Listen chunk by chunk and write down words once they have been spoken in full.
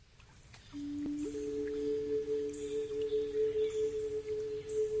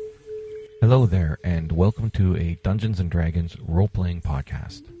Hello there, and welcome to a Dungeons & Dragons role-playing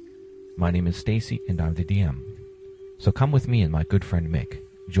podcast. My name is Stacy, and I'm the DM. So come with me and my good friend Mick.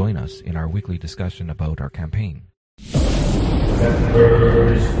 Join us in our weekly discussion about our campaign. That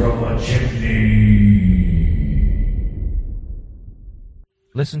burns from a chimney.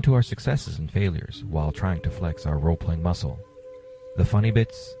 Listen to our successes and failures while trying to flex our role-playing muscle. The funny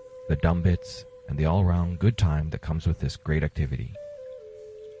bits, the dumb bits, and the all-around good time that comes with this great activity.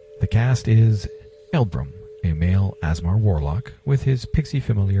 The cast is Elbrum, a male Asmar warlock with his pixie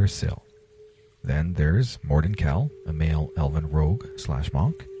familiar Syl. Then there's Mordenkel, a male elven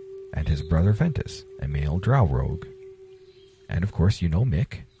rogue/monk, and his brother Ventus, a male drow rogue. And of course you know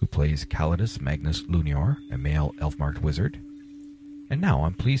Mick, who plays Calidus Magnus Lunior, a male elf-marked wizard. And now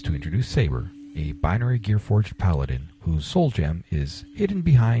I'm pleased to introduce Saber, a binary gear-forged paladin whose soul gem is hidden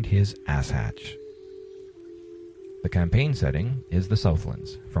behind his asshatch. The campaign setting is the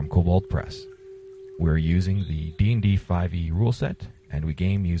Southlands from Kobold Press. We're using the D&D 5e rule set, and we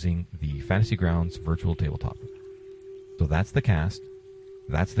game using the Fantasy Grounds virtual tabletop. So that's the cast,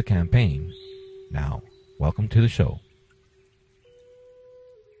 that's the campaign. Now, welcome to the show.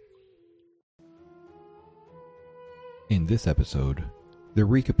 In this episode, the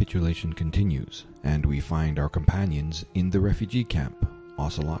recapitulation continues, and we find our companions in the refugee camp,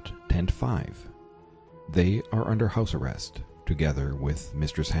 Ocelot Tent 5. They are under house arrest, together with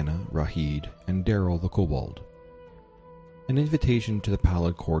Mistress Henna, Rahid, and Daryl the Kobold. An invitation to the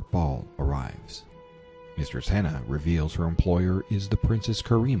Pallid Court Ball arrives. Mistress Henna reveals her employer is the Princess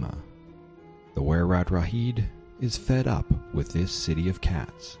Karima. The were-rat Rahid is fed up with this city of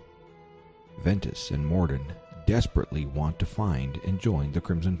cats. Ventus and Morden desperately want to find and join the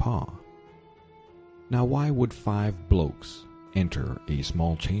Crimson Paw. Now why would 5 blokes enter a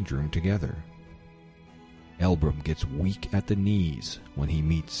small change room together? Elbrum gets weak at the knees when he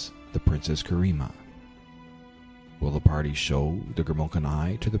meets the Princess Karima. Will the party show the Grimalkin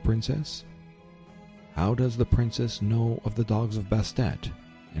eye to the princess? How does the princess know of the Dogs of Bastet,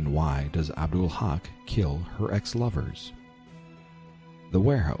 and why does Abdul Haq kill her ex-lovers? The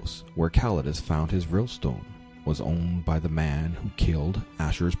warehouse where Calidus found his Vrillstone was owned by the man who killed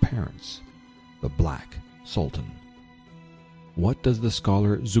Asher's parents, the Black Sultan. What does the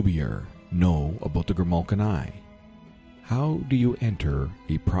scholar Zubair know about the Grimalkin eye? How do you enter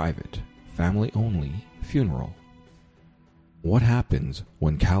a private, family-only funeral? What happens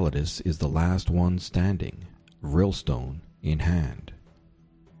when Calidus is the last one standing, Vrillstone in hand?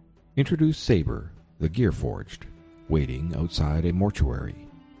 Introduce Saber, the Gearforged, waiting outside a mortuary.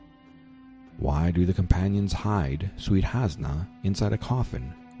 Why do the companions hide Sweet Hasna inside a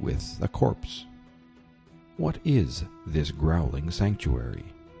coffin with a corpse? What is this growling sanctuary?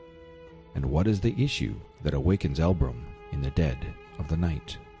 And what is the issue that awakens Elbrum in the dead of the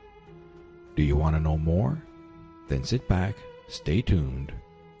night? Do you want to know more? Then sit back, stay tuned,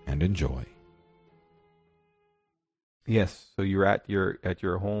 and enjoy. Yes, so you're at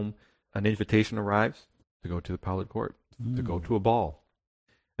your home. An invitation arrives to go to the Pallid Court, to go to a ball.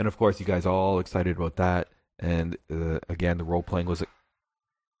 And of course, you guys are all excited about that. And again, the role-playing was...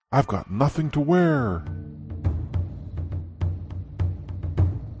 I've got nothing to wear.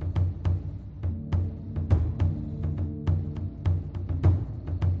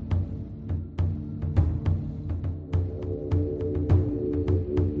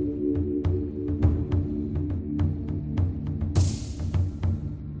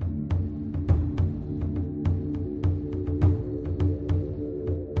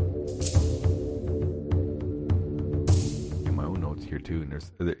 Too,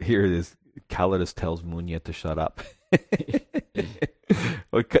 and here it is. Calidus tells Munya to shut up.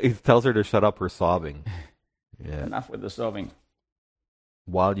 He tells her to shut up her sobbing. Yeah. Enough with the sobbing.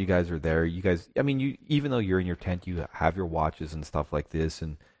 While you guys are there, even though you're in your tent, you have your watches and stuff like this.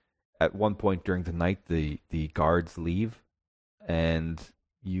 And at one point during the night, the guards leave, and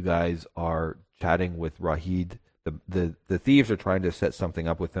you guys are chatting with Rahid. The thieves are trying to set something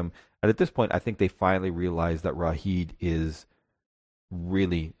up with him. And at this point, I think they finally realize that Rahid is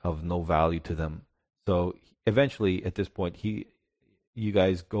really of no value to them. So eventually, at this point, you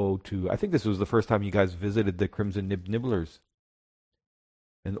guys go to... I think this was the first time you guys visited the Crimson Nibblers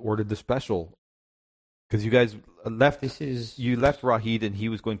and ordered the special. Because you guys left... You left Rahid, and he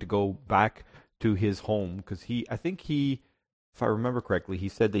was going to go back to his home. Because I think if I remember correctly, he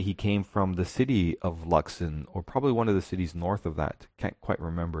said that he came from the city of Luxon, or probably one of the cities north of that. Can't quite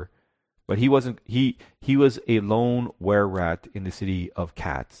remember. But he wasn't. He was a lone were-rat in the city of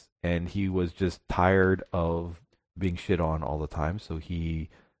Cats, and he was just tired of being shit on all the time. So he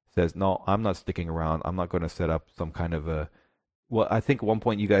says, "No, I'm not sticking around. I'm not going to set up some kind of a Well, I think at one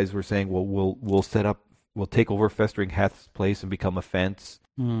point you guys were saying, well, we'll take over Festering Heth's place and become a fence,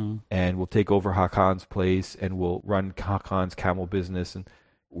 and we'll take over Hakon's place, and we'll run Hakon's camel business, and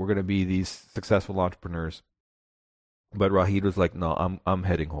we're going to be these successful entrepreneurs. But Rahid was like, no, I'm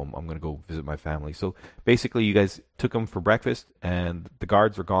heading home. I'm going to go visit my family. So basically, you guys took him for breakfast, and the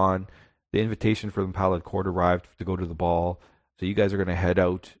guards are gone. The invitation for the Pallid Court arrived to go to the ball. So you guys are going to head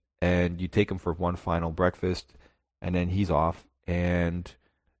out, and you take him for one final breakfast, and then he's off. And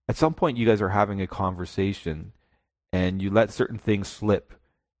at some point, you guys are having a conversation, and you let certain things slip.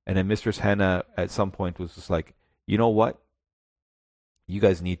 And then Mistress Henna, at some point, was just like, you know what? You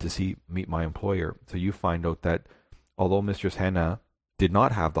guys need to meet my employer. So you find out that although Mistress Henna did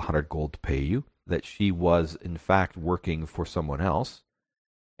not have the 100 gold to pay you, that she was, in fact, working for someone else.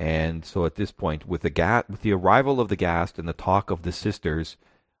 And so at this point, with the arrival of the Ghast and the talk of the sisters,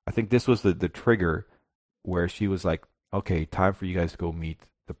 I think this was the trigger where she was like, okay, time for you guys to go meet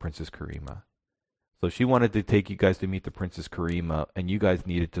the Princess Karima. So she wanted to take you guys to meet the Princess Karima, and you guys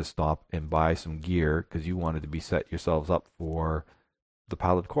needed to stop and buy some gear because you wanted to be set yourselves up for the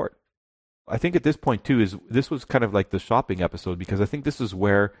Pallid Court. I think at this point, too, this was kind of like the shopping episode, because I think this is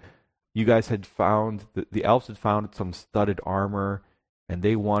where you guys had found, the elves had found some studded armor, and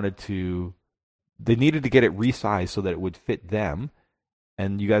they needed to get it resized so that it would fit them.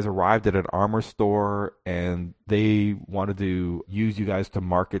 And you guys arrived at an armor store, and they wanted to use you guys to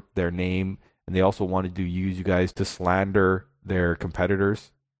market their name, and they also wanted to use you guys to slander their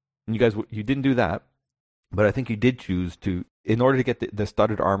competitors. And you didn't do that, but I think you did choose to, in order to get the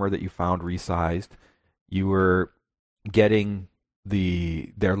studded armor that you found resized, you were getting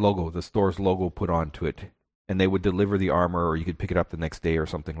their logo, the store's logo, put onto it, and they would deliver the armor, or you could pick it up the next day or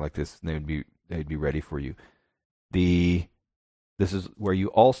something like this, and they'd be ready for you. This is where you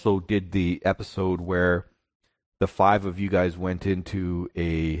also did the episode where the 5 of you guys went into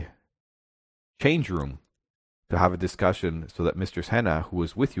a change room to have a discussion, so that Mistress Henna, who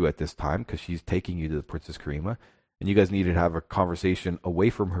was with you at this time, because she's taking you to the Princess Karima, and you guys needed to have a conversation away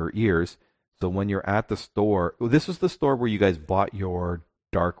from her ears. So when you're at the store, this was the store where you guys bought your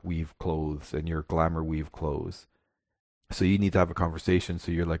dark weave clothes and your glamour weave clothes. So you need to have a conversation.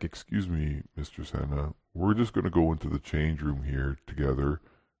 So you're like, excuse me, Mistress Henna, we're just going to go into the change room here together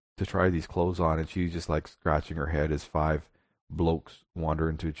to try these clothes on. And she's just like scratching her head as 5 blokes wander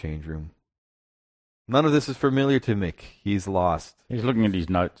into a change room. None of this is familiar to Mick. He's lost. He's looking at his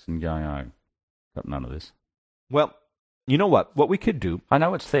notes and going, oh, got none of this. Well, you know what? What we could do... I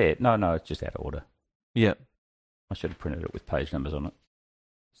know it's there. No, it's just out of order. Yeah. I should have printed it with page numbers on it.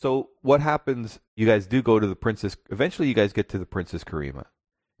 So what happens, you guys do go to the Princess... Eventually you guys get to the Princess Karima.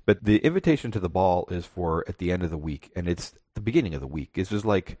 But the invitation to the ball is for at the end of the week, and it's the beginning of the week. It's just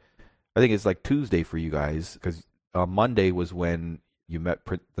like... I think it's like Tuesday for you guys, because Monday was when you met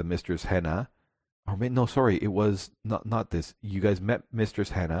the Mistress Henna. Or no, sorry, it was not this. You guys met Mistress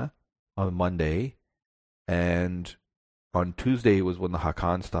Henna on Monday, and on Tuesday was when the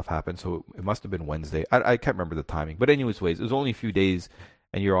Hakan stuff happened, so it must have been Wednesday. I can't remember the timing. But anyways, it was only a few days,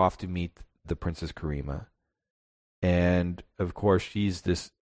 and you're off to meet the Princess Karima. And, of course, she's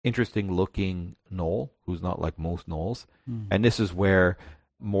this interesting-looking gnoll, who's not like most gnolls. And this is where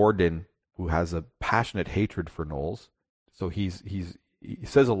Morden, who has a passionate hatred for gnolls, so he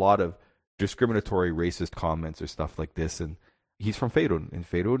says a lot of discriminatory racist comments or stuff like this, and he's from Faerun. In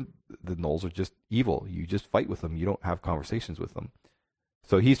Faerun, the gnolls are just evil. You just fight with them. You don't have conversations with them.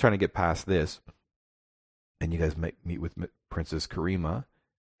 So he's trying to get past this, and you guys meet with Princess Karima,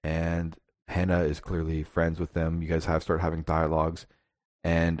 and Henna is clearly friends with them. You guys start having dialogues,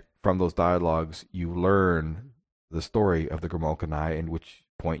 and from those dialogues, you learn the story of the Grimalkinai, in which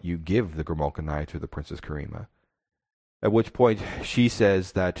point you give the Grimalkinai to the Princess Karima. At which point she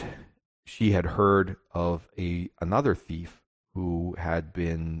says that she had heard of another thief who had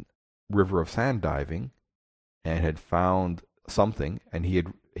been River of Sand diving and had found something, and he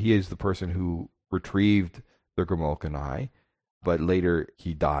is the person who retrieved the Grimalkinai, but later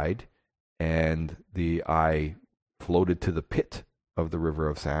he died, and the eye floated to the pit of the River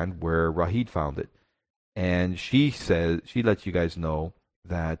of Sand where Rahid found it. And she lets you guys know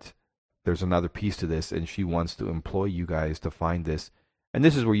that there's another piece to this, and she wants to employ you guys to find this. And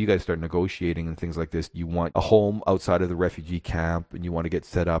this is where you guys start negotiating and things like this. You want a home outside of the refugee camp, and you want to get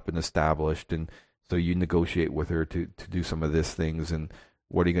set up and established. And so you negotiate with her to do some of these things, and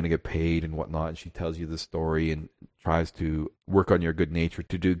what are you going to get paid and whatnot. And she tells you the story and tries to work on your good nature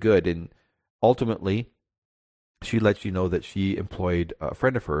to do good. And ultimately, she lets you know that she employed a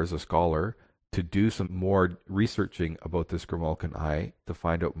friend of hers, a scholar, to do some more researching about this Grimalkinai to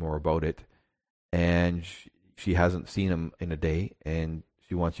find out more about it. And she hasn't seen him in a day, and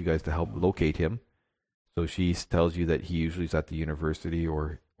she wants you guys to help locate him. So she tells you that he usually is at the university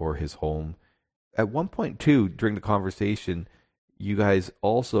or his home. At one point, too, during the conversation, you guys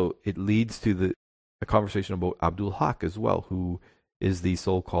also, it leads to a conversation about Abdul Haq as well, who is the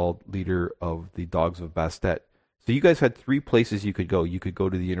so-called leader of the Dogs of Bastet. So you guys had 3 places you could go. You could go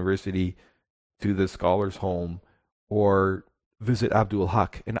to the university, to the scholar's home, or visit Abdul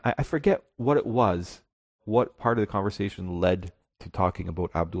Haq. And I forget what it was, what part of the conversation led to talking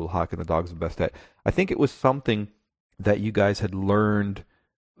about Abdul Haq and the Dogs of Bastet. I think it was something that you guys had learned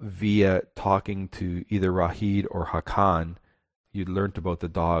via talking to either Rahid or Hakan. You'd learned about the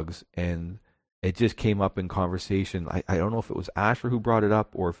dogs, and it just came up in conversation. I don't know if it was Asher who brought it up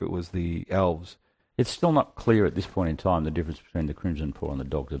or if it was the elves. It's still not clear at this point in time the difference between the Crimson Paw and the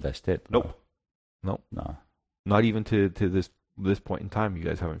Dogs of Bastet. Nope. No. Not even to this point in time, you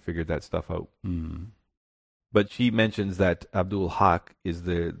guys haven't figured that stuff out. Mm. But she mentions that Abdul Haq is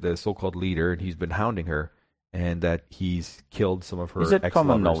the so-called leader, and he's been hounding her, and that he's killed some of her ex-lovers. Is that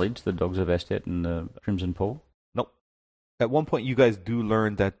common ex-lovers. knowledge, the Dogs of Bastet and the Crimson Paw? Nope. At one point, you guys do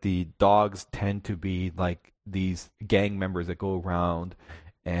learn that the dogs tend to be like these gang members that go around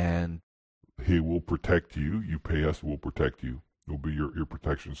and... Hey, we'll protect you. You pay us, we'll protect you. It'll be your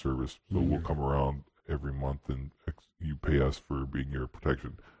protection service. So we'll come around every month and you pay us for being your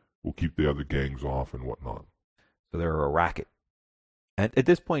protection. We'll keep the other gangs off and whatnot. So they're a racket. And at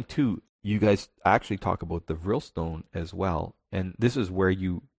this point, too, you guys actually talk about the Vrilstone as well. And this is where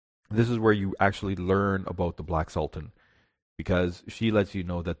you actually learn about the Black Sultan, because she lets you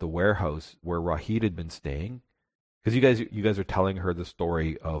know that the warehouse where Rahid had been staying, because you guys are telling her the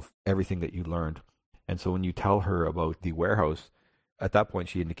story of everything that you learned. And so when you tell her about the warehouse, at that point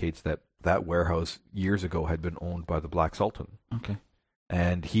she indicates that warehouse years ago had been owned by the Black Sultan. Okay.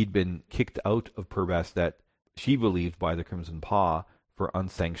 And he'd been kicked out of Pur Bastet, she believed, by the Crimson Paw for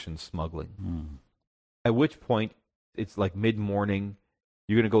unsanctioned smuggling. Mm. At which point, it's like mid-morning,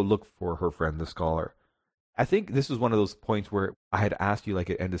 you're going to go look for her friend, the scholar. I think this is one of those points where I had asked you, like,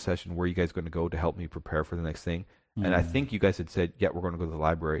 at end of session, where you guys going to go to help me prepare for the next thing. Mm. And I think you guys had said, yeah, we're going to go to the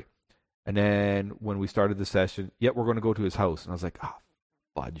library. And then when we started the session, yeah, we're going to go to his house. And I was like, oh,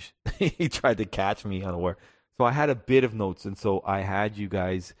 fudge. He tried to catch me unaware. So I had a bit of notes. And so I had you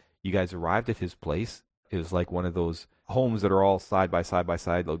guys arrived at his place. It was like one of those homes that are all side by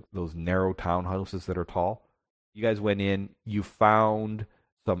side, those narrow townhouses that are tall. You guys went in, you found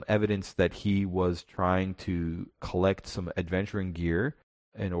some evidence that he was trying to collect some adventuring gear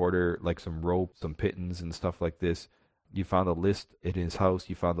in order, like some rope, some pittons and stuff like this. You found a list in his house.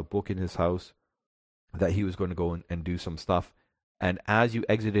 You found a book in his house that he was going to go and do some stuff. And as you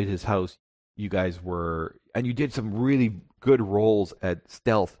exited his house, you did some really good rolls at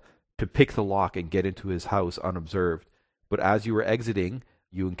stealth to pick the lock and get into his house unobserved. But as you were exiting,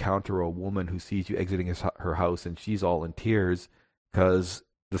 you encounter a woman who sees you exiting her house, and she's all in tears because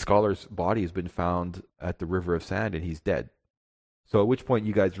the scholar's body has been found at the River of Sand and he's dead. So at which point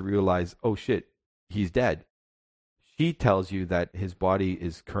you guys realize, oh shit, he's dead. She tells you that his body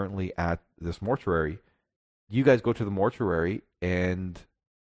is currently at this mortuary. You guys go to the mortuary, and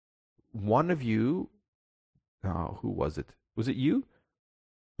one of you, who was it? Was it you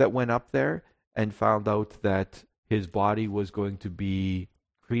that went up there and found out that his body was going to be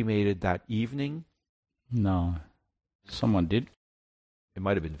cremated that evening? No. Someone did. It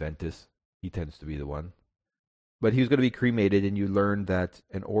might have been Ventus. He tends to be the one. But he was going to be cremated, and you learned that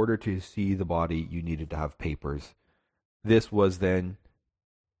in order to see the body, you needed to have papers. This was then,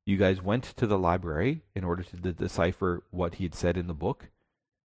 you guys went to the library in order to decipher what he had said in the book,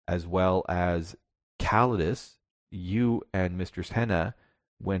 as well as Calidus, you and Mistress Henna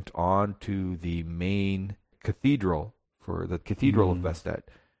went on to the main cathedral, for the Cathedral of Bastet,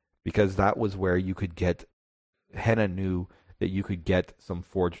 because that was where you could get, Henna knew that you could get some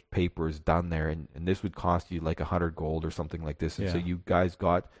forged papers done there, and this would cost you like 100 gold or something like this. And so you guys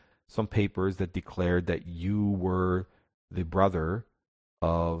got some papers that declared that you were the brother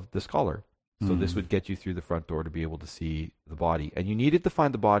of the scholar. So this would get you through the front door to be able to see the body. And you needed to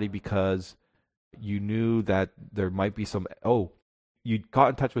find the body because you knew that there might be some... Oh, you got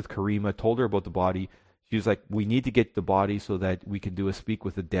in touch with Karima, told her about the body. She was like, we need to get the body so that we can do a speak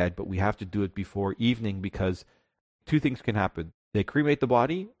with the dead, but we have to do it before evening because 2 things can happen. They cremate the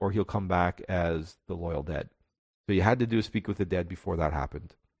body, or he'll come back as the loyal dead. So you had to do a speak with the dead before that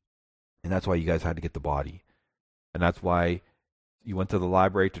happened. And that's why you guys had to get the body. And that's why you went to the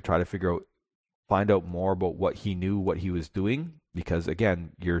library to try to find out more about what he knew, what he was doing. Because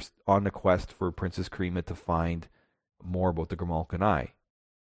again, you're on the quest for Princess Karima to find more about the Grimalkin Eye.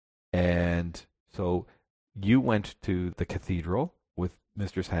 And so you went to the cathedral with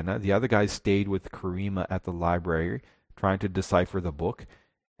Mistress Henna. The other guys stayed with Karima at the library trying to decipher the book.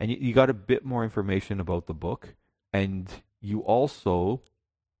 And you got a bit more information about the book. And you also,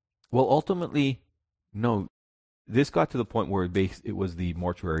 well, ultimately, no, this got to the point where it was the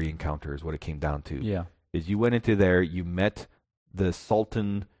mortuary encounter is what it came down to. Yeah. Is you went into there, you met the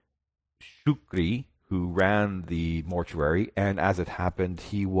Sultan Shukri, who ran the mortuary, and as it happened,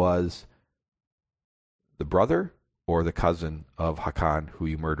 he was the brother or the cousin of Hakan, who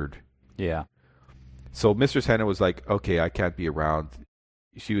you murdered. Yeah. So Mistress Henna was like, okay, I can't be around.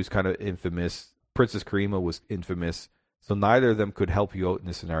 She was kind of infamous. Princess Karima was infamous. So neither of them could help you out in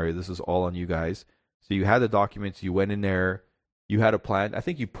this scenario. This is all on you guys. So you had the documents. You went in there. You had a plan. I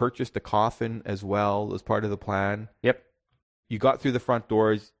think you purchased a coffin as well as part of the plan. Yep. You got through the front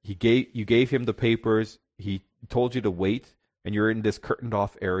doors. You gave him the papers. He told you to wait, and you're in this curtained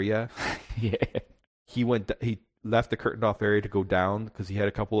off area. Yeah. He left the curtained off area to go down because he had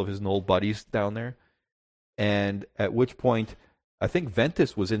a couple of his old buddies down there. And at which point, I think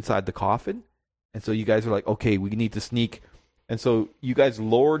Ventus was inside the coffin. And so you guys are like, okay, we need to sneak. And so you guys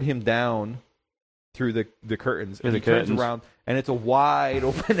lowered him down through the curtains. And he turns around, and it's a wide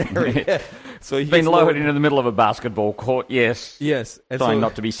open area. So he's been lowered into the middle of a basketball court, yes. Yes. And trying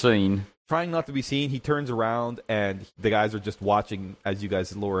not to be seen. Trying not to be seen, he turns around, and the guys are just watching as you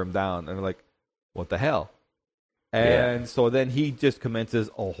guys lower him down. And they're like, what the hell? And so then he just commences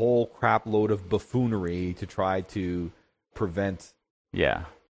a whole crap load of buffoonery to try to prevent. Yeah.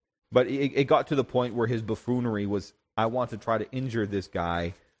 But it got to the point where his buffoonery was, I want to try to injure this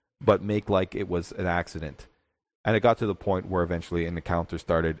guy, but make like it was an accident. And it got to the point where eventually an encounter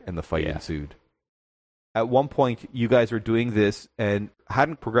started and the fight ensued. At one point, you guys were doing this and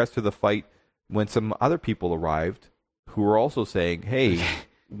hadn't progressed to the fight when some other people arrived who were also saying, hey,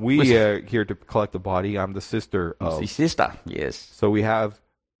 we are here to collect the body. I'm the sister of... The sister, yes. So we have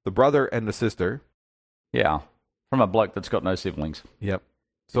the brother and the sister. Yeah. From a bloke that's got no siblings. Yep.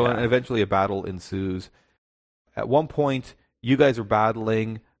 So eventually a battle ensues. At one point, you guys are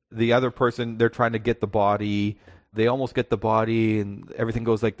battling. The other person, they're trying to get the body. They almost get the body, and everything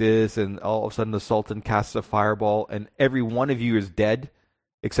goes like this. And all of a sudden, the Sultan casts a fireball, and every one of you is dead,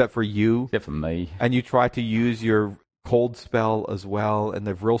 except for you. Except for me. And you try to use your cold spell as well, and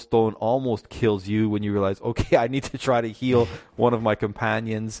the Vrillstone almost kills you when you realize, okay, I need to try to heal one of my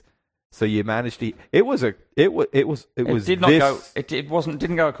companions. So you managed to. It didn't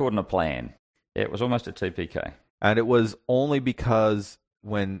go according to plan. It was almost a TPK. And it was only because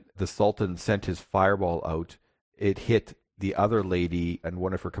when the Sultan sent his fireball out, it hit the other lady and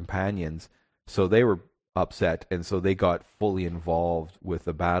one of her companions. So they were upset, and so they got fully involved with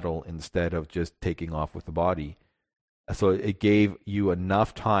the battle instead of just taking off with the body. So it gave you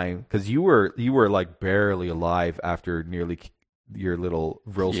enough time, because you were like barely alive after nearly your little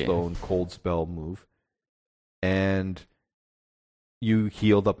Vrillstone cold spell move, and you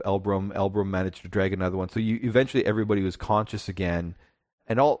healed up Elbrum. Elbrum managed to drag another one. So you eventually everybody was conscious again,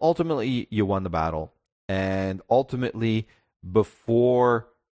 and ultimately you won the battle. And ultimately, before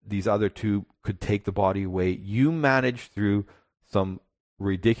these other two could take the body away, you managed through some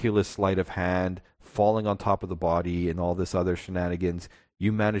ridiculous sleight of hand, falling on top of the body and all this other shenanigans,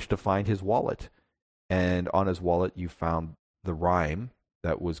 you managed to find his wallet. And on his wallet, you found the rhyme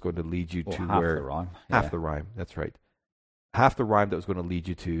that was going to lead you to half where... the rhyme. Half the rhyme, that's right. Half the rhyme that was going to lead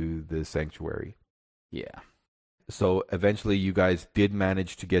you to the sanctuary. Yeah. So eventually you guys did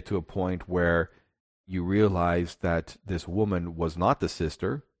manage to get to a point where you realized that this woman was not the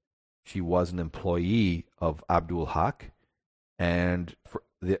sister. She was an employee of Abdul Haq. And for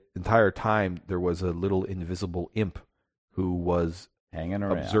the entire time, there was a little invisible imp who was hanging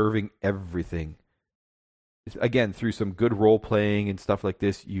around, observing everything. Again, through some good role playing and stuff like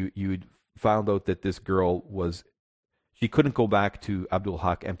this, you found out that this girl she couldn't go back to Abdul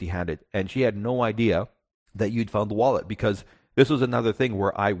Haq empty-handed, and she had no idea that you'd found the wallet, because this was another thing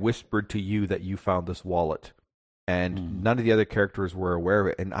where I whispered to you that you found this wallet, and none of the other characters were aware of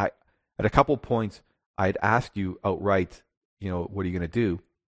it. And at a couple points, I'd asked you outright, what are you going to do?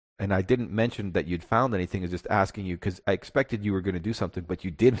 And I didn't mention that you'd found anything. I was just asking you because I expected you were going to do something, but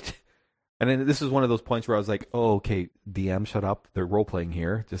you didn't. And then this is one of those points where I was like, oh, okay, DM, shut up. They're role-playing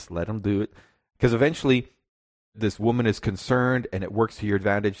here. Just let them do it. Because eventually, this woman is concerned, and it works to your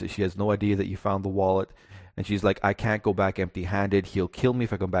advantage that she has no idea that you found the wallet. And she's like, I can't go back empty-handed. He'll kill me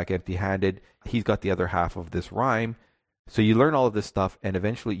if I come back empty-handed. He's got the other half of this rhyme. So you learn all of this stuff, and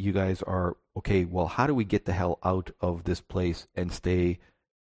eventually you guys are, okay, well, how do we get the hell out of this place and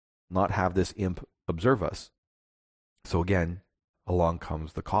not have this imp observe us? So again, along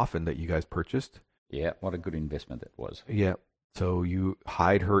comes the coffin that you guys purchased. Yeah, what a good investment that was. Yeah. So you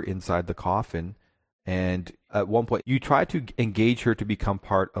hide her inside the coffin, and at one point you try to engage her to become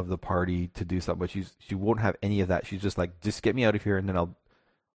part of the party to do something, but she won't have any of that. She's just like, just get me out of here, and then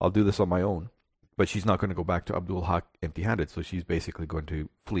I'll do this on my own. But she's not going to go back to Abdul Haq empty-handed, so she's basically going to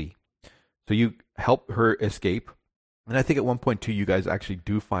flee. So you help her escape, and I think at one point too, you guys actually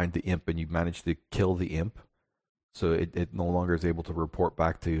do find the imp, and you manage to kill the imp, so it no longer is able to report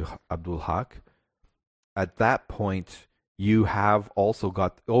back to Abdul Haq. At that point, you have also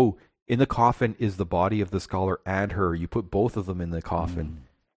got in the coffin is the body of the scholar and her. You put both of them in the coffin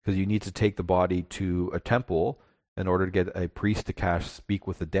because you need to take the body to a temple in order to get a priest to cast Speak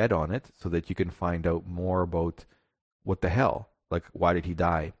with the Dead on it, so that you can find out more about what the hell, like why did he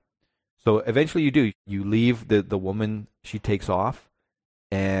die. So eventually you do. You leave the woman, she takes off,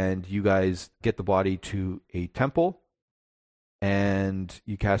 and you guys get the body to a temple, and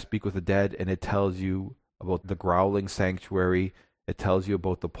you cast Speak with the Dead, and it tells you about the growling sanctuary. It tells you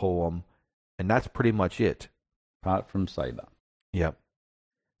about the poem, and that's pretty much it. Apart from Saber. Yep.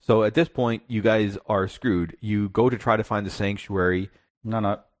 So at this point, you guys are screwed. You go to try to find the sanctuary.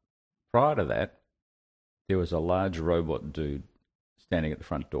 No. Prior to that, there was a large robot dude standing at the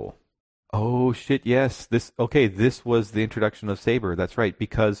front door. Oh shit! Yes, this was the introduction of Saber. That's right,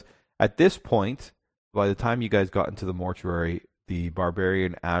 because at this point, by the time you guys got into the mortuary, the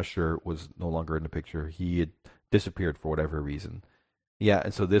barbarian Asher was no longer in the picture. He had disappeared for whatever reason. Yeah,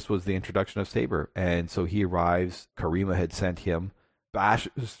 and so this was the introduction of Saber, and so he arrives. Karima had sent him,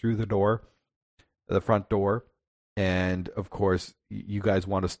 bashes through the front door, and of course, you guys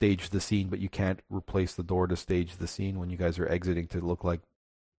want to stage the scene, but you can't replace the door to stage the scene when you guys are exiting to look like,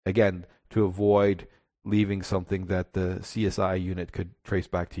 again, to avoid leaving something that the CSI unit could trace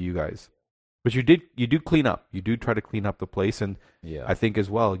back to you guys. But you do clean up. You do try to clean up the place, and Yeah. I think as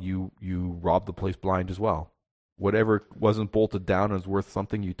well, you robbed the place blind as well. Whatever wasn't bolted down and was worth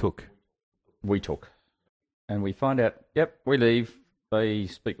something, you took. We took. And we find out, we leave. They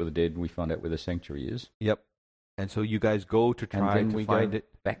speak with the dead, and we find out where the sanctuary is. Yep. And so you guys go to try and then to we find go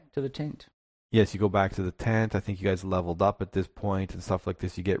it. back to the tent. Yes, you go back to the tent. I think you guys leveled up at this point and stuff like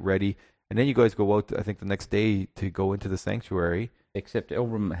this. You get ready. And then you guys go out, I think, the next day to go into the sanctuary. Except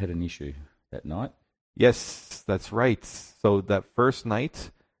Elbram had an issue that night. Yes, that's right. So that first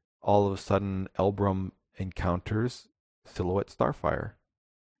night, all of a sudden, Elbram encounters Silhouette Starfire.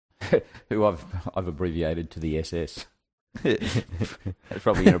 Who I've abbreviated to the SS. That's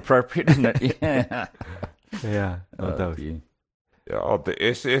probably inappropriate, isn't it? Yeah. Yeah, no doubt. Dear. Yeah, the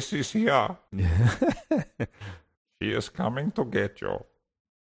SS is here. Yeah. She is coming to get you.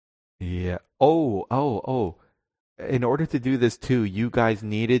 Yeah. Oh. In order to do this too, you guys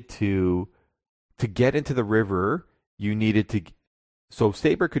needed to get into the river, you needed to... So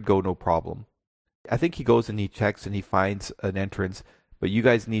Saber could go no problem. I think he goes and he checks and he finds an entrance, but you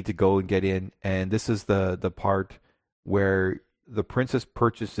guys need to go and get in, and this is the part where the princess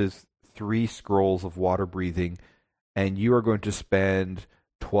purchases 3 scrolls of water breathing, and you are going to spend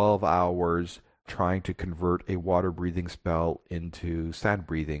 12 hours trying to convert a water breathing spell into sand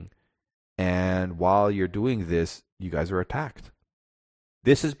breathing. And while you're doing this, you guys are attacked.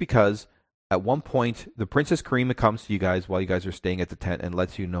 This is because at one point, the Princess Karima comes to you guys while you guys are staying at the tent and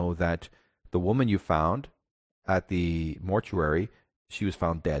lets you know that the woman you found at the mortuary, she was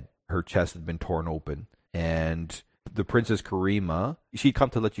found dead. Her chest had been torn open. And the Princess Karima, she'd come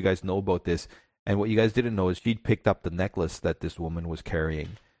to let you guys know about this. And what you guys didn't know is she'd picked up the necklace that this woman was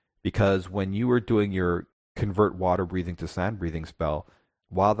carrying. Because when you were doing your convert water breathing to sand breathing spell,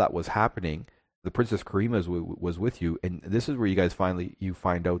 while that was happening, the Princess Karima was with you, and this is where you guys you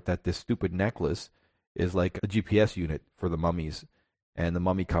find out that this stupid necklace is like a GPS unit for the mummies, and the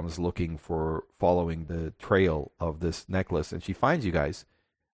mummy comes following the trail of this necklace, and she finds you guys,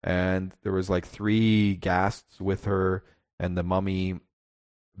 and there was like 3 ghasts with her, and the mummy.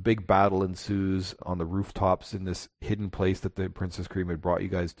 Big battle ensues on the rooftops in this hidden place that the Princess Karima had brought you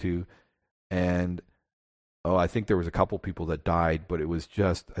guys to, and I think there was a couple people that died, but it was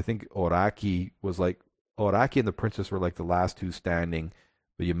just, I think Oraki and the princess were like the last 2 standing,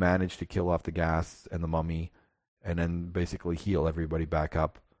 but you managed to kill off the ghasts and the mummy, and then basically heal everybody back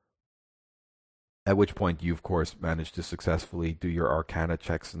up. At which point you, of course, managed to successfully do your arcana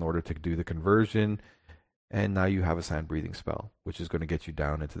checks in order to do the conversion, and now you have a sand breathing spell, which is going to get you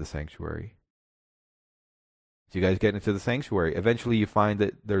down into the sanctuary. So you guys get into the sanctuary. Eventually you find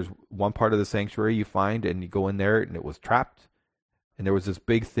that there's one part of the sanctuary you find, and you go in there, and it was trapped. And there was this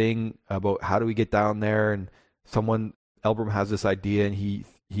big thing about how do we get down there, and Elbram has this idea, and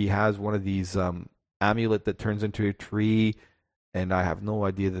he has one of these amulet that turns into a tree, and I have no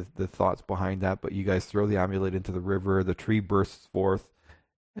idea the thoughts behind that, but you guys throw the amulet into the river, the tree bursts forth,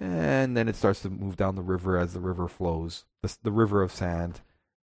 and then it starts to move down the river as the river flows, the river of sand.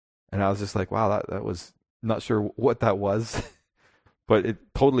 And I was just like, wow, that was, not sure what that was, but it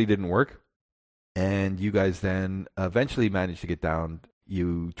totally didn't work. And you guys then eventually managed to get down.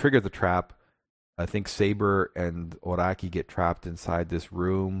 You trigger the trap. I think Saber and Oraki get trapped inside this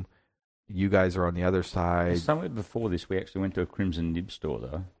room. You guys are on the other side. Somewhere before this, we actually went to a Crimson Nib store,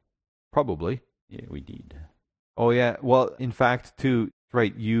 though. Probably. Yeah, we did. Oh, yeah. Well, in fact, too,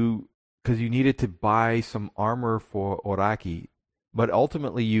 right, because you needed to buy some armor for Oraki, but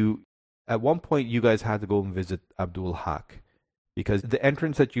ultimately at one point, you guys had to go and visit Abdul Haq because the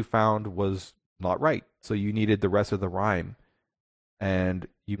entrance that you found was not right. So you needed the rest of the rhyme. And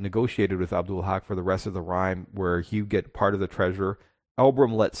you negotiated with Abdul Haq for the rest of the rhyme where he would get part of the treasure.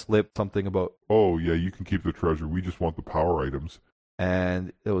 Elbrum let slip something about, oh, yeah, you can keep the treasure. We just want the power items.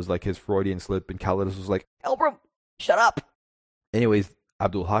 And it was like his Freudian slip. And Calidus was like, Elbrum, shut up. Anyways,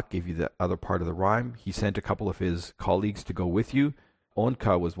 Abdul Haq gave you the other part of the rhyme. He sent a couple of his colleagues to go with you.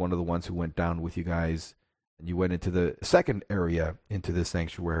 Onka was one of the ones who went down with you guys, and you went into the second area into the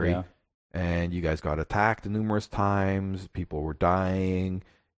sanctuary, and you guys got attacked numerous times. People were dying.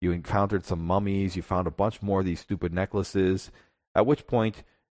 You encountered some mummies. You found a bunch more of these stupid necklaces, at which point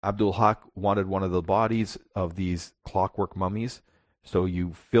Abdul Haq wanted one of the bodies of these clockwork mummies, so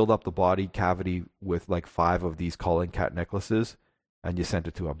you filled up the body cavity with like 5 of these calling cat necklaces, and you sent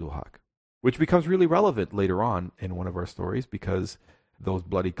it to Abdul Haq, which becomes really relevant later on in one of our stories because those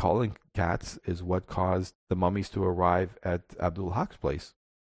bloody calling cats is what caused the mummies to arrive at Abdul Haq's place.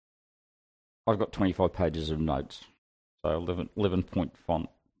 I've got 25 pages of notes, so 11-point font,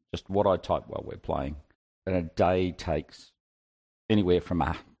 just what I type while we're playing. And a day takes anywhere from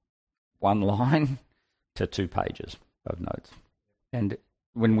one line to 2 pages of notes. And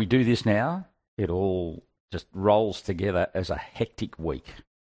when we do this now, it all just rolls together as a hectic week.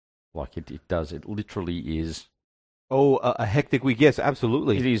 Like it does. It literally is. Oh, a hectic week. Yes,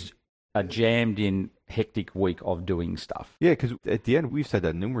 absolutely. It is a jammed-in hectic week of doing stuff. Yeah, because at the end, we've said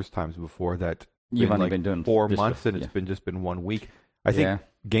that numerous times before that you've only been doing 4 months and it's just been 1 week. I think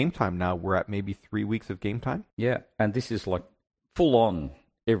game time now, we're at maybe 3 weeks of game time. Yeah, and this is like full on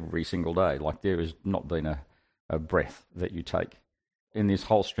every single day. Like there has not been a breath that you take in this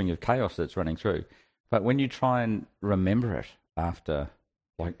whole string of chaos that's running through. But when you try and remember it after,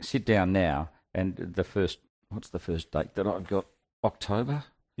 like sit down now and what's the first date that I've got? October?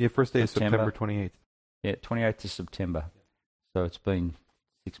 Yeah, first day is September 28th. Yeah, 28th of September. So it's been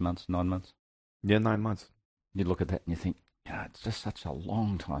 6 months, 9 months. Yeah, 9 months. You look at that and you think, it's just such a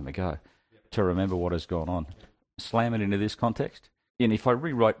long time ago to remember what has gone on. Slam it into this context. And if I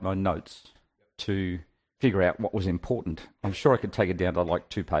rewrite my notes to figure out what was important, I'm sure I could take it down to like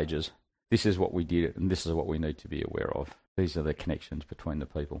 2 pages. This is what we did and this is what we need to be aware of. These are the connections between the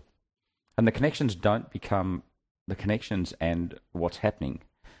people. And the connections don't become, the connections and what's happening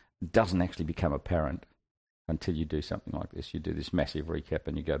doesn't actually become apparent until you do something like this. You do this massive recap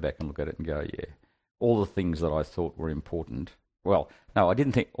and you go back and look at it and go, yeah, all the things that I thought were important. Well, no, I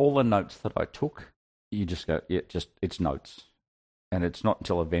didn't think all the notes that I took, you just go, yeah, it's notes. And it's not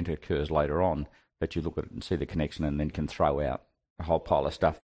until an event occurs later on that you look at it and see the connection and then can throw out a whole pile of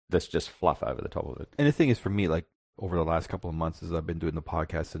stuff that's just fluff over the top of it. And the thing is, for me, like over the last couple of months as I've been doing the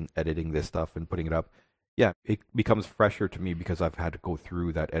podcast and editing this stuff and putting it up, yeah, it becomes fresher to me because I've had to go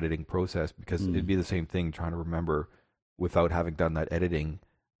through that editing process because it'd be the same thing trying to remember without having done that editing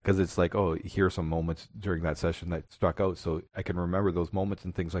because it's like, oh, here are some moments during that session that struck out. So I can remember those moments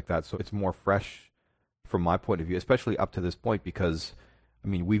and things like that. So it's more fresh from my point of view, especially up to this point because, I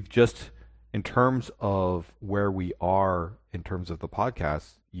mean, we've just, in terms of where we are in terms of the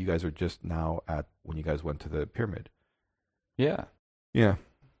podcast, you guys are just now at when you guys went to the pyramid. Yeah. Yeah.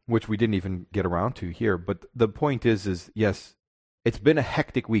 Which we didn't even get around to here. But the point is yes, it's been a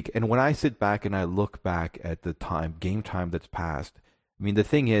hectic week. And when I sit back and I look back at the game time that's passed, I mean, the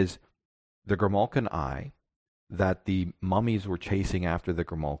thing is, the Grimalkin Eye, that the mummies were chasing after the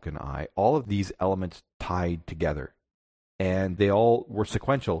Grimalkin Eye, all of these elements tied together. And they all were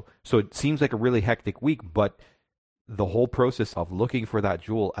sequential. So it seems like a really hectic week, but the whole process of looking for that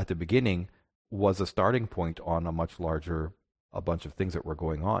jewel at the beginning was a starting point on a much larger a bunch of things that were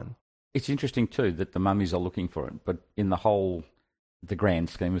going on. It's interesting too that the mummies are looking for it, but in the grand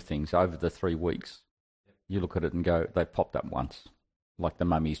scheme of things, over the 3 weeks, you look at it and go, they popped up once. Like the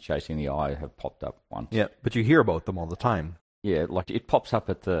mummies chasing the eye have popped up once. Yeah, but you hear about them all the time. Yeah, like it pops up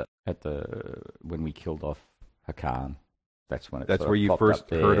at the when we killed off Hakan. That's when that's where you first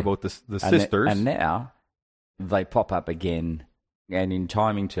heard about the sisters. And now they pop up again And in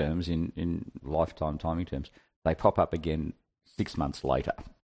timing terms, in lifetime timing terms, they pop up again 6 months later.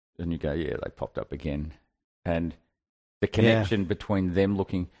 And you go, yeah, they popped up again. And the connection between them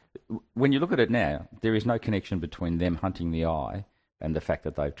looking... When you look at it now, there is no connection between them hunting the eye and the fact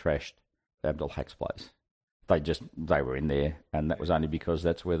that they've trashed Abdul Hak's place. They were in there, and that was only because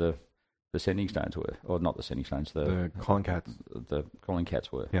that's where the Sending Stones were. Or not the Sending Stones, the Calling Cats. The Calling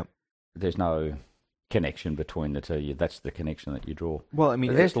Cats were. Yep. There's no connection between the two. That's the connection that you draw. Well, I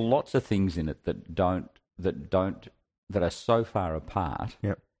mean... There's lots of things in it that are so far apart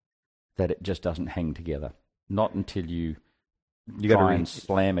that it just doesn't hang together. Not until you try and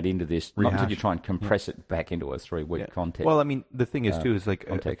slam it into this. Not until you try and compress it back into a 3-week context. Well, I mean, the thing is too is like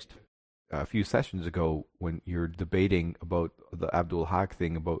context. A few sessions ago when you're debating about the Abdul Haq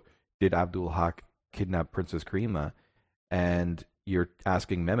thing about did Abdul Haq kidnap Princess Karima, and you're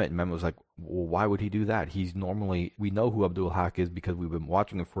asking Mehmet, and Mehmet was like, well, why would he do that? We know who Abdul Haq is because we've been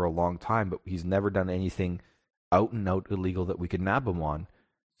watching him for a long time, but he's never done anything out and out illegal that we could nab him on.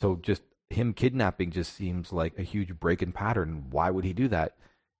 So just him kidnapping just seems like a huge break in pattern. Why would he do that?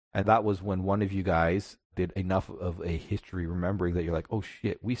 And that was when one of you guys did enough of a history remembering that you're like, oh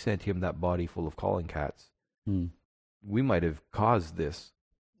shit, we sent him that body full of Calling Cats. We might have caused this.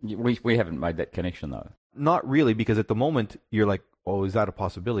 We haven't made that connection though. Not really, because at the moment you're like, oh, is that a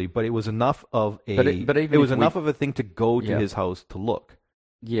possibility? But it was enough of a of a thing to go to his house to look.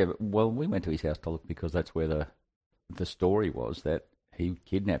 Yeah, well, we went to his house to look because that's where the story was, that he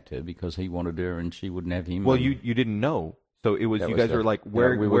kidnapped her because he wanted her and she wouldn't have him. Well, you didn't know, so it was you guys were like,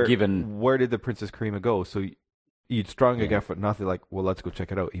 where did the Princess Karima go? So you'd strung again for nothing. Like, well, let's go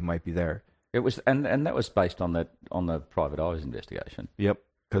check it out. He might be there. It was, and that was based on the Private Eyes investigation. Yep,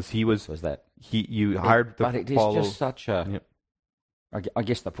 because he was that you hired to but it is follow. Just such a. Yep. I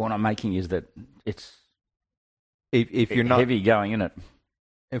guess the point I'm making is that it's if you're not heavy going in it.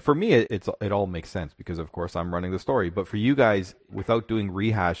 And for me, it all makes sense because, of course, I'm running the story. But for you guys, without doing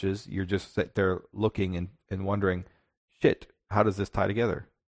rehashes, you're just sit there looking and wondering, shit, how does this tie together?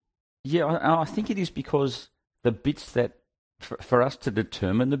 Yeah, I think it is because the bits that, for us to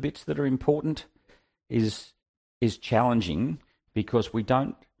determine the bits that are important is challenging because we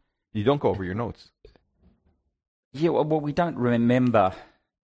don't... You don't go over your notes. Yeah, well, we don't remember.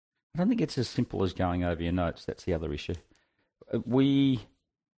 I don't think it's as simple as going over your notes. That's the other issue.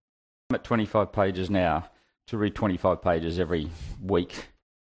 I'm at 25 pages now. To read 25 pages every week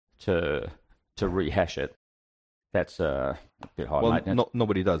to rehash it, that's a bit high maintenance.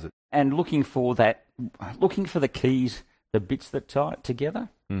 Nobody does it. And looking for the keys, the bits that tie it together.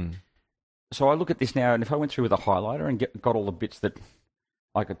 So I look at this now, and if I went through with a highlighter and got all the bits that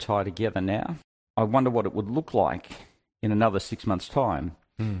I could tie together now, I wonder what it would look like in another 6 months' time.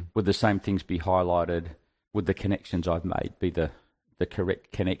 Would the same things be highlighted? Would the connections I've made be the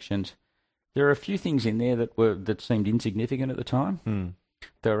correct connections? There are a few things in there that seemed insignificant at the time.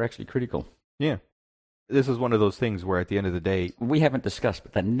 They were actually critical. Yeah. This is one of those things where at the end of the day... We haven't discussed,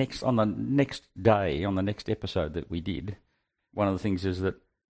 but on the next episode that we did, one of the things is that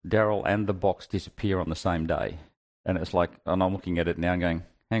Daryl and the box disappear on the same day. And it's like, and I'm looking at it now and going,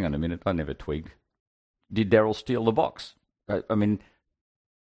 hang on a minute, I never twigged. Did Daryl steal the box? I mean,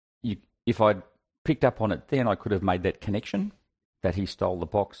 if I'd picked up on it then, I could have made that connection that he stole the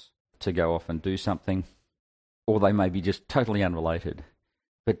box to go off and do something, or they may be just totally unrelated.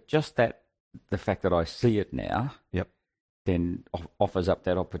 But just the fact that I see it now, then offers up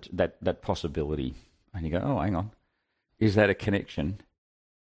that possibility. And you go, oh, hang on, is that a connection?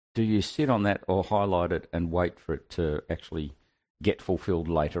 Do you sit on that or highlight it and wait for it to actually get fulfilled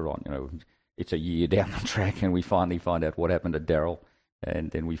later on? You know, it's a year down the track and we finally find out what happened to Daryl,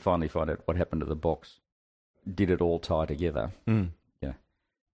 and then we finally find out what happened to the box. Did it all tie together? Yeah.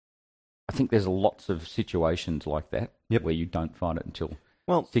 I think there's lots of situations like that where you don't find it until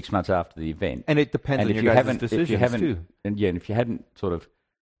 6 months after the event. And it depends on your guys' decisions too. And if you hadn't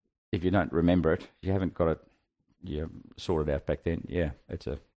if you don't remember it, you haven't got it sorted out back then, it's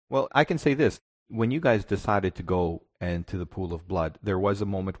a... Well, I can say this. When you guys decided to go into the Pool of Blood, there was a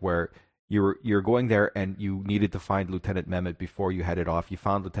moment where you're going there and you needed to find Lieutenant Mehmet before you headed off. You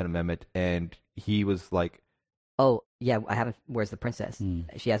found Lieutenant Mehmet and he was like... Oh, yeah, I haven't... Where's the princess?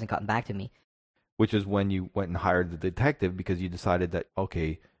 She hasn't gotten back to me. Which is when you went and hired the detective because you decided that,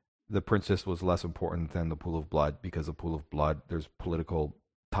 okay, the princess was less important than the Pool of Blood because the Pool of Blood, there's political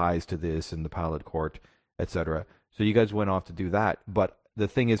ties to this and the Pallet Court, etc. So you guys went off to do that. But the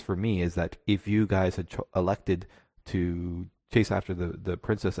thing is for me is that if you guys had elected to chase after the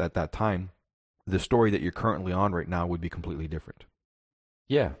princess at that time, the story that you're currently on right now would be completely different.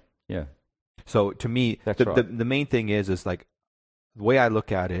 Yeah. So to me, the main thing is like the way I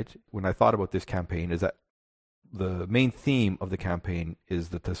look at it, when I thought about this campaign, is that the main theme of the campaign is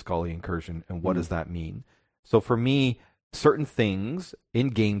the Tuscali incursion, and what does that mean? So for me, certain things in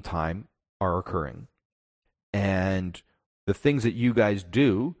game time are occurring, and the things that you guys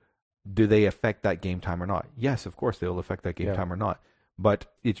do they affect that game time or not? Yes, of course they'll affect that game time or not. But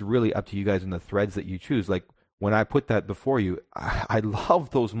it's really up to you guys and the threads that you choose. Like when I put that before you, I love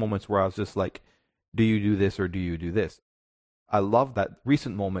those moments where I was just like, do you do this or do you do this? I love that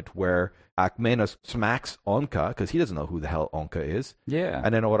recent moment where Akmenos smacks Onka because he doesn't know who the hell Onka is. Yeah.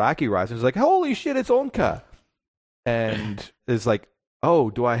 And then Oraki rises and is like, holy shit, it's Onka. And it's like,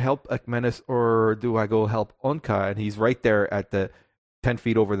 oh, do I help Akmenos or do I go help Onka? And he's right there at the 10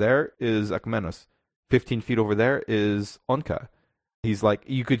 feet over there is Akmenos. 15 feet over there is Onka. He's like,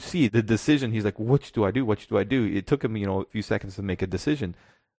 you could see the decision. He's like, which do I do? Which do I do? It took him, a few seconds to make a decision.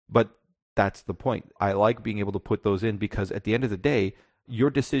 But that's the point. I like being able to put those in because at the end of the day, your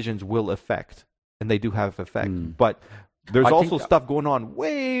decisions will affect, and they do have effect. But there's also stuff going on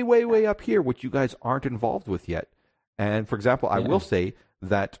way, way, way up here, which you guys aren't involved with yet. And for example, I will say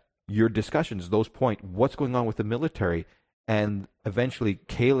that your discussions, those point, what's going on with the military, and eventually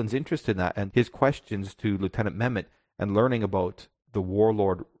Kaelin's interested in that, and his questions to Lieutenant Mehmet and learning about the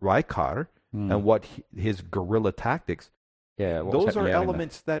warlord Raikar and what his guerrilla tactics. Yeah, those are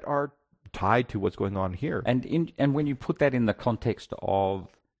elements that are tied to what's going on here. And when you put that in the context of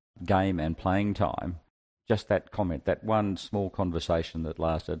game and playing time, just that comment, that one small conversation that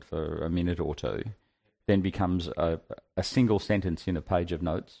lasted for a minute or two, then becomes a single sentence in a page of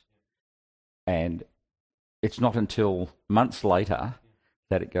notes. And it's not until months later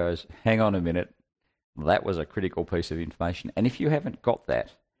that it goes, hang on a minute, that was a critical piece of information. And if you haven't got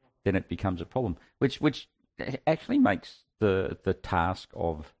that, then it becomes a problem, which actually makes the task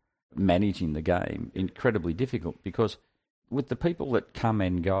of managing the game incredibly difficult, because with the people that come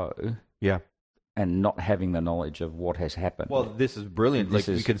and go and not having the knowledge of what has happened. Well, this is brilliant.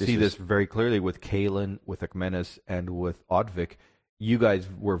 You can see this very clearly with Kaelin, with Akmenos, and with Odvik. You guys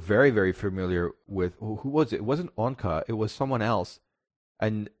were very, very familiar with, who was it? It wasn't Onka, it was someone else.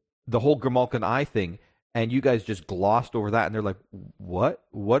 And the whole Grimalkin Eye thing, and you guys just glossed over that, and they're like, what?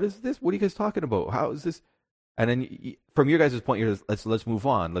 What is this? What are you guys talking about? How is this? And then from your guys' point, you're just, let's move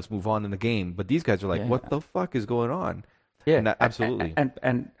on. Let's move on in the game. But these guys are like, what the fuck is going on? Yeah, absolutely.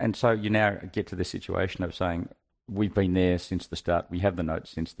 And so you now get to the situation of saying, we've been there since the start. We have the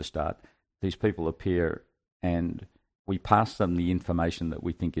notes since the start. These people appear, and we pass them the information that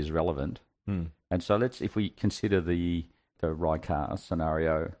we think is relevant. And so if we consider the Raikar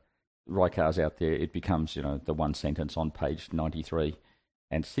scenario, Raikar's out there, it becomes, the one sentence on page 93.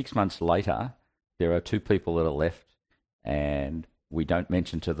 And 6 months later, there are two people that are left, and we don't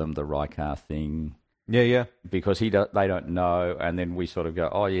mention to them the Raikar thing. Yeah. Because they don't know, and then we sort of go,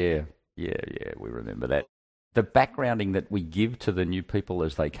 oh, yeah, we remember that. The backgrounding that we give to the new people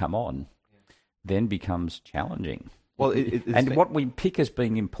as they come on then becomes challenging. Well, and what we pick as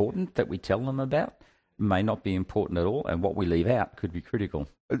being important that we tell them about may not be important at all, and what we leave out could be critical.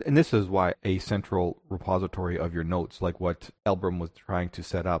 And this is why a central repository of your notes, like what Elbrum was trying to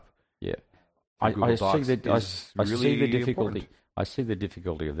set up. Yeah. I see the difficulty. Important. I see the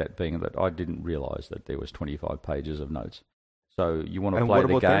difficulty of that being that I didn't realise that there was 25 pages of notes. So you want to play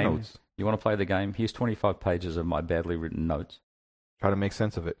the game. You want to play the game. Here's 25 pages of my badly written notes. Try to make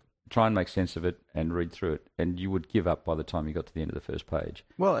sense of it. Try and make sense of it and read through it, and you would give up by the time you got to the end of the first page.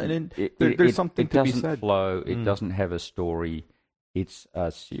 Well, and then there's something to be said. It doesn't flow. It doesn't have a story. It's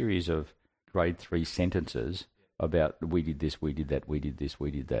a series of grade 3 sentences about we did this, we did that, we did this,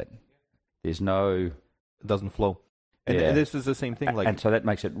 we did that. There's no... It doesn't flow. And this is the same thing. And so that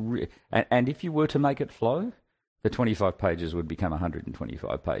makes it... And if you were to make it flow, the 25 pages would become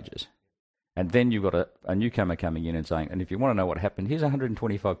 125 pages. And then you've got a newcomer coming in and saying, and if you want to know what happened, here's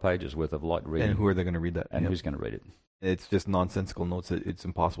 125 pages worth of light reading. And who are they going to read that? And who's going to read it? It's just nonsensical notes that it's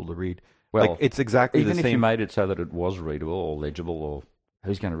impossible to read. Well, it's exactly the same. Even if you made it so that it was readable or legible, or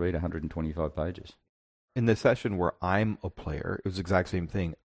who's going to read 125 pages? In the session where I'm a player, it was the exact same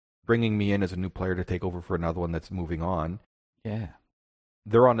thing. Bringing me in as a new player to take over for another one that's moving on. Yeah.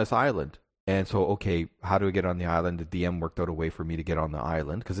 They're on this island. And so, okay, how do we get on the island? The DM worked out a way for me to get on the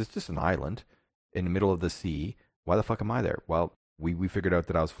island, because it's just an island in the middle of the sea. Why the fuck am I there? Well, we figured out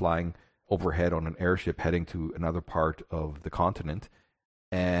that I was flying overhead on an airship heading to another part of the continent,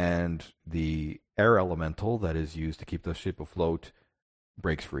 and the air elemental that is used to keep the ship afloat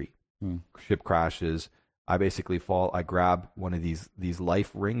breaks free. Ship crashes. I basically fall. I grab one of these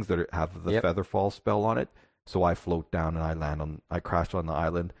life rings that have the feather fall spell on it, so I float down and I crash on the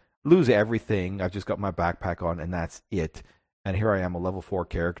island. Lose everything. I've just got my backpack on, and that's it. and here I am, a level 4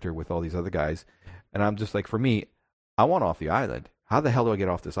 character with all these other guys, and I'm just like, for me, I want off the island. How the hell do I get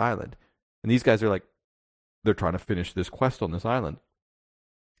off this island? And these guys are like, they're trying to finish this quest on this island.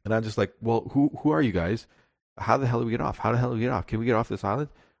 And I'm just like, well, who are you guys? How the hell do we get off? How the hell do we get off? Can we get off this island?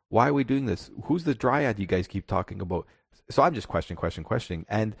 Why are we doing this? Who's the dryad you guys keep talking about? So I'm just questioning.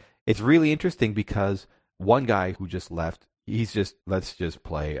 And it's really interesting because one guy who just left, he's just, let's just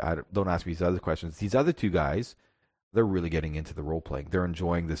play. Don't ask me these other questions. These other two guys, they're really getting into the role playing. They're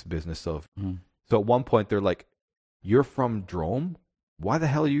enjoying this business of. So at one point they're like, "You're from Drome? Why the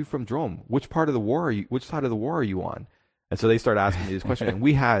hell are you from Drome? Which part of the war are you? Which side of the war are you on?" And so they start asking me this question, and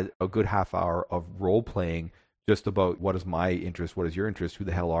we had a good half hour of role playing just about what is my interest, what is your interest, who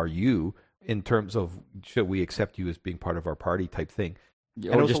the hell are you, in terms of should we accept you as being part of our party type thing.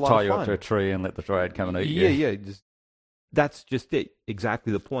 Or just tie you up to a tree and let the dryad come and eat you. Yeah. That's just it.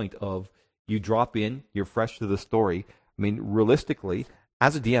 Exactly the point of you drop in, you're fresh to the story. I mean, realistically,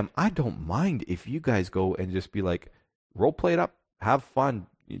 as a DM, I don't mind if you guys go and just be like, role play it up, have fun,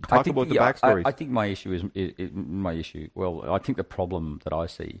 talk about the backstories. I think my issue is well, I think the problem that I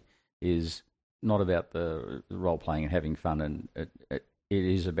see is not about the role playing and having fun, and it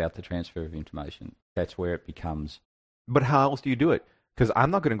is about the transfer of information. That's where it becomes. But how else do you do it? Because I'm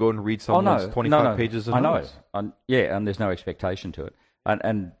not going to go and read someone's 25 pages of notes. I know. And there's no expectation to it.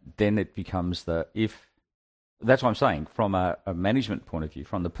 And then it becomes that's what I'm saying, from a management point of view,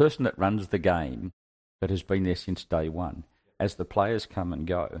 from the person that runs the game that has been there since day one, as the players come and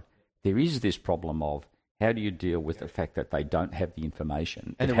go, there is this problem of how do you deal with the fact that they don't have the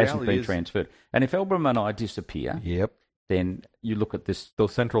information? And it hasn't been transferred. And if Elbram and I disappear, then you look at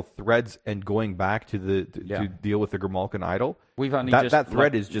those central threads and going back to to deal with the Grimalkin idol. We've only that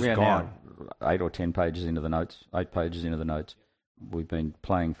thread is just gone. 8 or 10 pages into the notes. 8 pages into the notes. We've been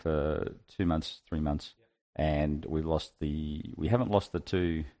playing for 2 months, 3 months, and we haven't lost the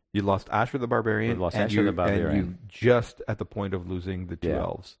two. You lost Asher the Barbarian. We lost Asher the Barbarian. And you just at the point of losing the two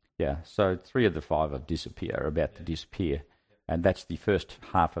elves. Yeah. So 3 of the 5 are about to disappear, and that's the first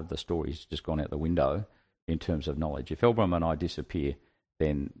half of the story's just gone out the window in terms of knowledge. If Elbram and I disappear,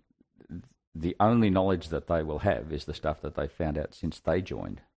 then the only knowledge that they will have is the stuff that they found out since they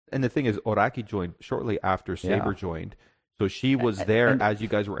joined. And the thing is, Oraki joined shortly after Saber joined. So she was there as you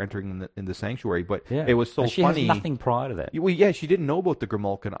guys were entering in the sanctuary. But it was so she funny. Has nothing prior to that. Well, yeah, she didn't know about the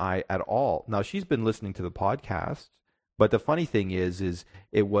Grimalkin Eye at all. Now, she's been listening to the podcast. But the funny thing is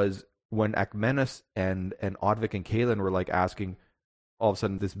it was when Akmenis and Odvik and Kaelin were like asking, all of a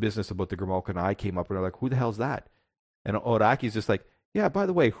sudden this business about the Grimalkin Eye came up, and they're like, who the hell's that? And Oraki's just like, yeah, by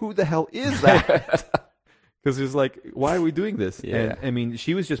the way, who the hell is that? Because it's like, why are we doing this? Yeah. And I mean,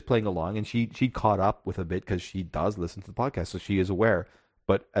 she was just playing along, and she caught up with a bit because she does listen to the podcast, so she is aware.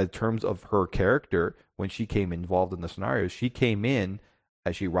 But in terms of her character, when she came involved in the scenario, she came in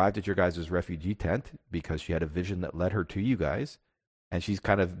as she arrived at your guys' refugee tent because she had a vision that led her to you guys. And she's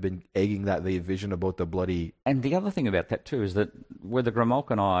kind of been egging the vision about the bloody... And the other thing about that too is that where the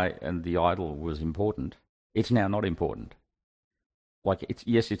Grimalkin Eye and the idol was important, it's now not important. Like,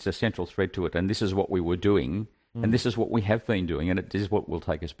 it's a central thread to it, and this is what we were doing, and this is what we have been doing, and it is what will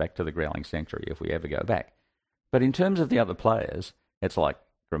take us back to the Growling Sanctuary if we ever go back. But in terms of the other players, it's like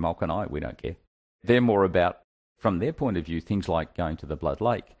Grimalkin Eye, we don't care. They're more about, from their point of view, things like going to the Blood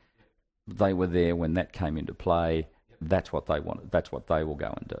Lake. They were there when that came into play. That's what they wanted. That's what they will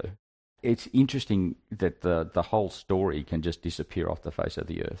go and do. It's interesting that the whole story can just disappear off the face of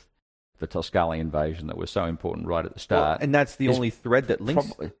the earth. The Tuscali invasion that was so important right at the start. And that's the only thread that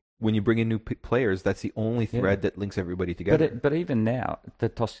links. When you bring in new players, that's the only thread that links everybody together. But even now,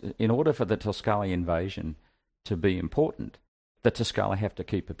 in order for the Tuscali invasion to be important, the Tuscali have to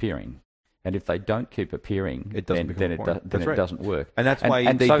keep appearing. And if they don't keep appearing, then it doesn't work. And that's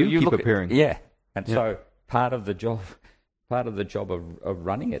why they do keep appearing. So part of the job of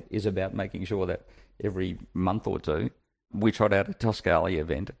running it is about making sure that every month or two we trot out a Tuscali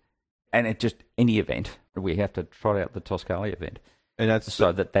event. And any event, we have to trot out the Tuscali event. And that's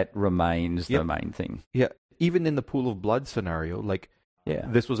so that remains the main thing. Yeah. Even in the Pool of Blood scenario,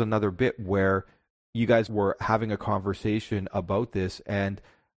 this was another bit where you guys were having a conversation about this, and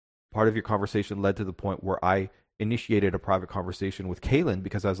part of your conversation led to the point where I initiated a private conversation with Kaelin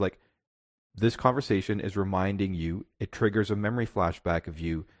because I was like, this conversation is reminding you, it triggers a memory flashback of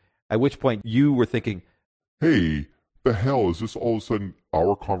you, at which point you were thinking, hey, the hell, is this all of a sudden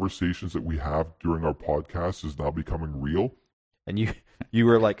our conversations that we have during our podcast is now becoming real? And you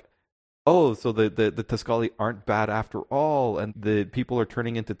were like, oh, so the Tuscali aren't bad after all, and the people are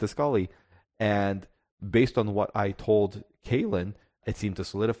turning into Tuscali. And based on what I told Kaelin, it seemed to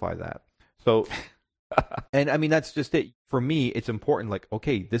solidify that. So And I mean, that's just it. For me, it's important. Like,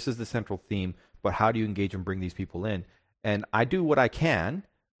 okay, this is the central theme, but how do you engage and bring these people in? And I do what I can,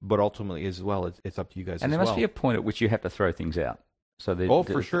 but ultimately, as well, it's up to you guys. And as there must well. be a point at which you have to throw things out. So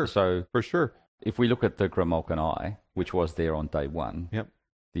For sure. So For sure. if we look at the Gromolkan Eye, which was there on day one, Yep.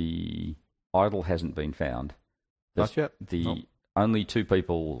 the idol hasn't been found. Not yet. The Nope. only two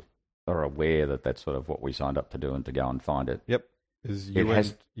people are aware that that's sort of what we signed up to do and to go and find it. Yep. Is It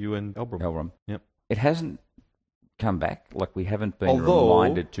has- you and Elbrum. Elram. Yep. It hasn't come back. Like, we haven't been Although-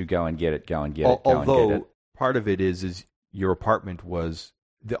 reminded to go and get it, go and get it, go and Although get it. part of it is your apartment was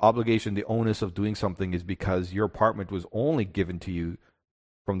the obligation, the onus of doing something is because your apartment was only given to you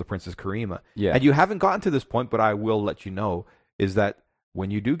from the Princess Karima. Yeah. And you haven't gotten to this point, but I will let you know, is that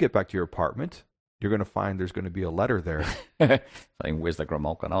when you do get back to your apartment, you're going to find there's going to be a letter there. Saying, where's the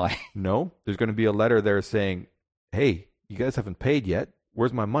Gromolkan Eye? No, there's going to be a letter there saying, hey, you guys haven't paid yet.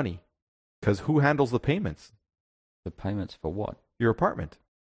 Where's my money? Because who handles the payments? The payments for what? Your apartment.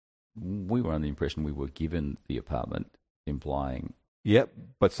 We were under the impression we were given the apartment, implying, Yep,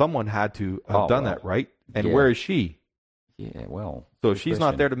 but someone had to have done that, right? And yeah. where is she? yeah, well. So if good she's question.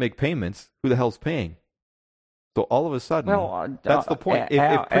 not there to make payments, who the hell's paying? So all of a sudden, that's the point. If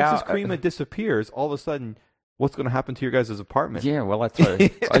Princess Karima disappears, all of a sudden, what's going to happen to your guys' apartment? Yeah, well, that's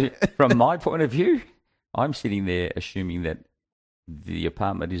from my point of view, I'm sitting there assuming that the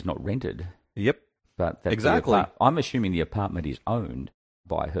apartment is not rented, Yep. but that Exactly. I'm assuming the apartment is owned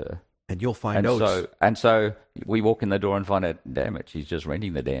by her. And you'll find And out. so we walk in the door and find out, damn it, she's just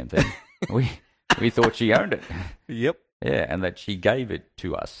renting the damn thing. we thought she owned it. Yep. Yeah, and that she gave it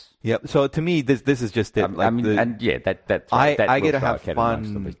to us. Yep. So to me, this is just it. I mean, That I get to have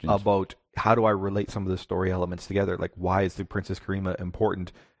fun about how do I relate some of the story elements together. Like, why is the Princess Karima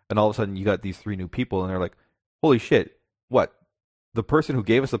important? And all of a sudden, you got these three new people, and they're like, "Holy shit! What? The person who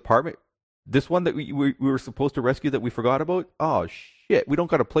gave us the apartment, this one that we were supposed to rescue that we forgot about? Oh shit! We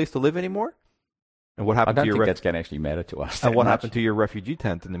don't got a place to live anymore." And what I happened don't to your think that's going to actually matter to us. and that what much. happened to your refugee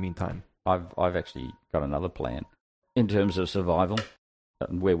tent in the meantime? I've actually got another plan in terms of survival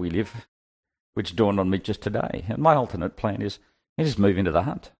and where we live, which dawned on me just today. And my alternate plan is just move into the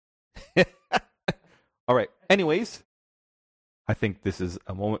hunt. All right. Anyways, I think this is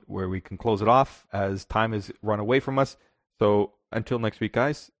a moment where we can close it off as time has run away from us. So until next week,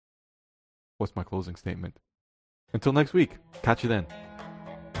 guys, what's my closing statement? Until next week, catch you then.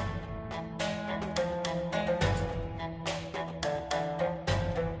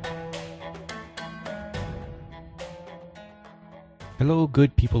 Hello,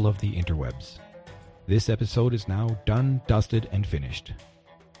 good people of the interwebs. This episode is now done, dusted, and finished.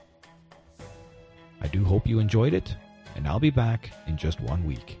 I do hope you enjoyed it, and I'll be back in just 1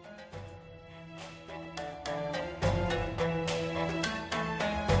 week.